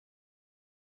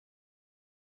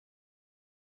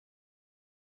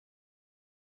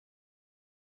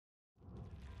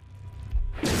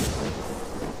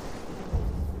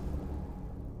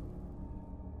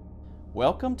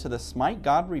Welcome to the SMITE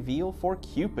God reveal for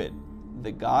Cupid,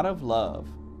 the god of love.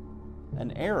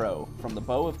 An arrow from the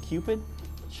bow of Cupid,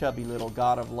 chubby little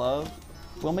god of love,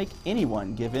 will make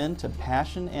anyone give in to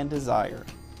passion and desire.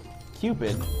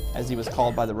 Cupid, as he was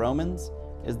called by the Romans,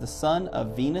 is the son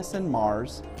of Venus and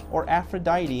Mars, or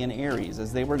Aphrodite and Ares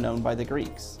as they were known by the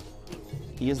Greeks.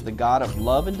 He is the god of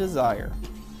love and desire,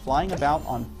 flying about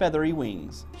on feathery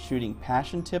wings, shooting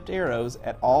passion-tipped arrows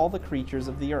at all the creatures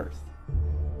of the earth.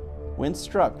 When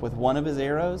struck with one of his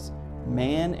arrows,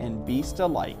 man and beast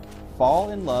alike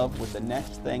fall in love with the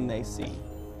next thing they see.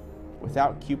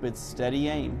 Without Cupid's steady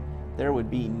aim, there would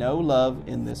be no love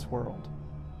in this world.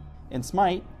 In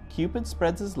SMITE, Cupid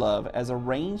spreads his love as a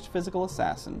ranged physical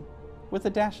assassin with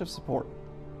a dash of support.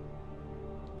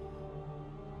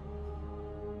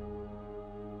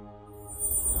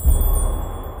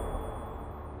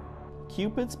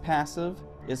 Cupid's passive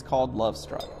is called Love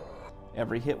Struck.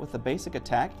 Every hit with the basic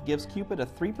attack gives Cupid a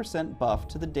 3% buff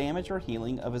to the damage or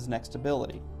healing of his next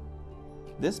ability.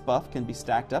 This buff can be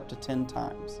stacked up to 10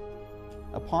 times.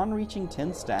 Upon reaching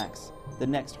 10 stacks, the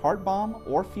next Heart Bomb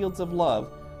or Fields of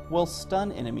Love will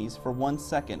stun enemies for 1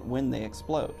 second when they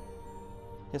explode.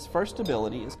 His first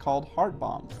ability is called Heart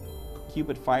Bomb.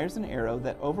 Cupid fires an arrow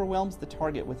that overwhelms the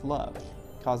target with love,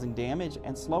 causing damage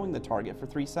and slowing the target for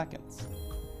 3 seconds.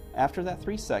 After that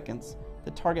 3 seconds,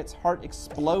 the target's heart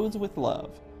explodes with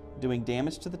love, doing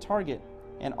damage to the target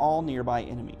and all nearby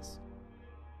enemies.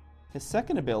 His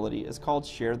second ability is called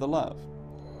Share the Love.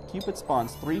 Cupid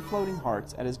spawns 3 floating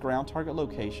hearts at his ground target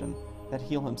location that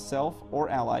heal himself or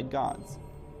allied gods.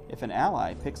 If an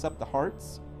ally picks up the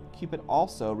hearts, Cupid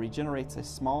also regenerates a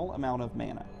small amount of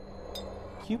mana.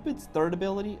 Cupid's third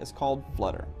ability is called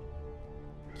Flutter.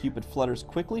 Cupid flutters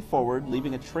quickly forward,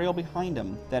 leaving a trail behind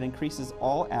him that increases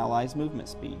all allies' movement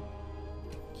speed.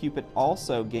 Cupid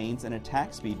also gains an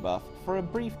attack speed buff for a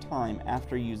brief time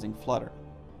after using Flutter.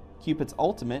 Cupid's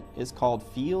ultimate is called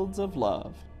Fields of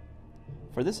Love.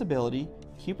 For this ability,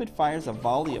 Cupid fires a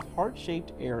volley of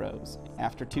heart-shaped arrows.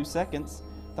 After 2 seconds,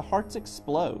 the hearts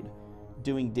explode,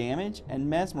 doing damage and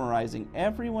mesmerizing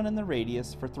everyone in the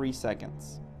radius for 3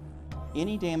 seconds.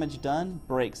 Any damage done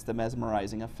breaks the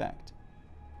mesmerizing effect.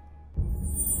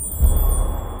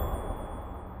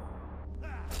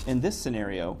 In this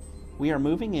scenario, we are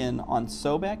moving in on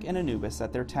Sobek and Anubis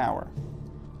at their tower.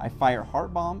 I fire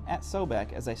Heart Bomb at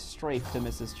Sobek as I strafe to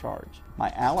miss his charge. My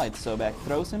allied Sobek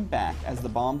throws him back as the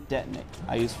bomb detonates.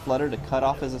 I use Flutter to cut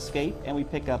off his escape and we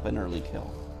pick up an early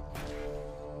kill.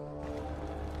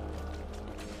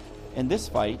 In this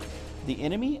fight, the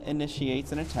enemy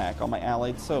initiates an attack on my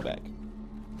allied Sobek.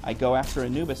 I go after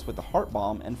Anubis with the Heart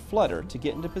Bomb and Flutter to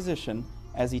get into position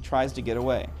as he tries to get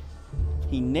away.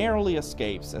 He narrowly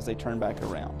escapes as they turn back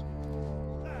around.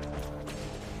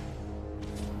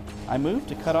 I move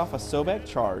to cut off a Sobek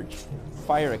charge,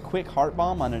 fire a quick Heart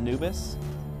Bomb on Anubis,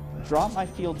 drop my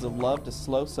Fields of Love to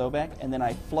slow Sobek, and then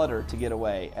I Flutter to get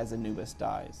away as Anubis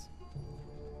dies.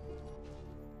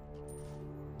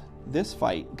 This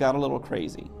fight got a little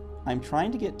crazy. I'm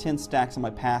trying to get 10 stacks on my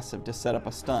passive to set up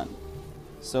a stun.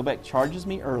 Sobek charges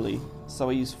me early, so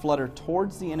I use Flutter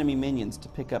towards the enemy minions to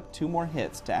pick up 2 more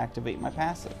hits to activate my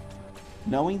passive.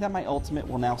 Knowing that my ultimate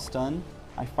will now stun,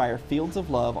 I fire Fields of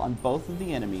Love on both of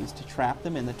the enemies to trap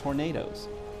them in the tornadoes,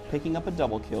 picking up a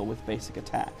double kill with basic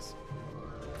attacks.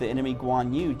 The enemy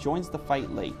Guan Yu joins the fight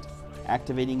late,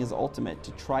 activating his ultimate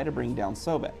to try to bring down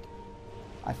Sobek.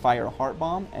 I fire a Heart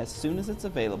Bomb as soon as it's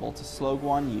available to slow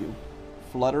Guan Yu,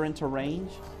 Flutter into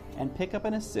range, and pick up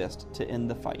an assist to end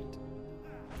the fight.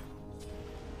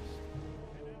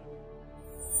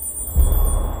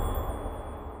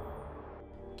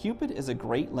 Cupid is a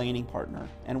great laning partner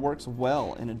and works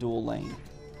well in a dual lane.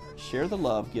 Share the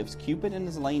Love gives Cupid and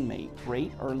his lane mate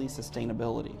great early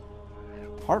sustainability.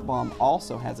 Heart Bomb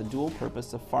also has a dual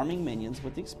purpose of farming minions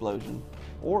with the explosion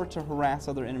or to harass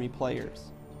other enemy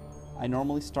players. I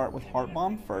normally start with Heart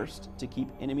Bomb first to keep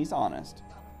enemies honest,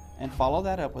 and follow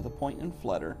that up with a point and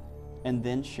Flutter, and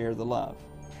then Share the Love.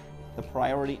 The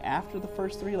priority after the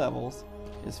first 3 levels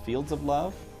is Fields of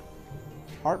Love,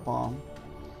 Heart Bomb,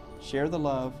 Share the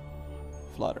Love,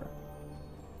 Flutter.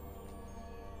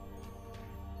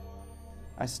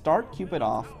 I start Cupid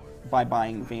off by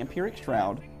buying Vampiric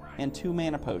Shroud and 2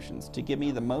 mana potions to give me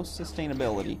the most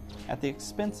sustainability at the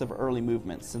expense of early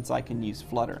movement since I can use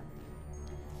Flutter.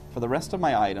 For the rest of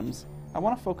my items, I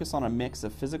want to focus on a mix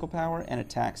of physical power and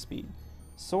attack speed,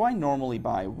 so I normally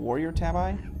buy Warrior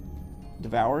Tabi,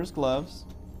 Devourer's Gloves,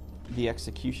 the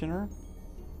Executioner,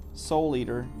 Soul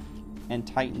Eater, and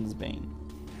Titan's Bane.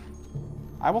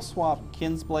 I will swap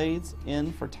Kin's Blades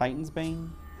in for Titan's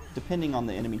Bane, depending on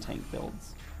the enemy tank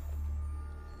builds.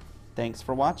 Thanks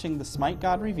for watching the Smite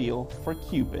God reveal for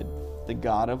Cupid, the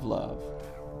god of love.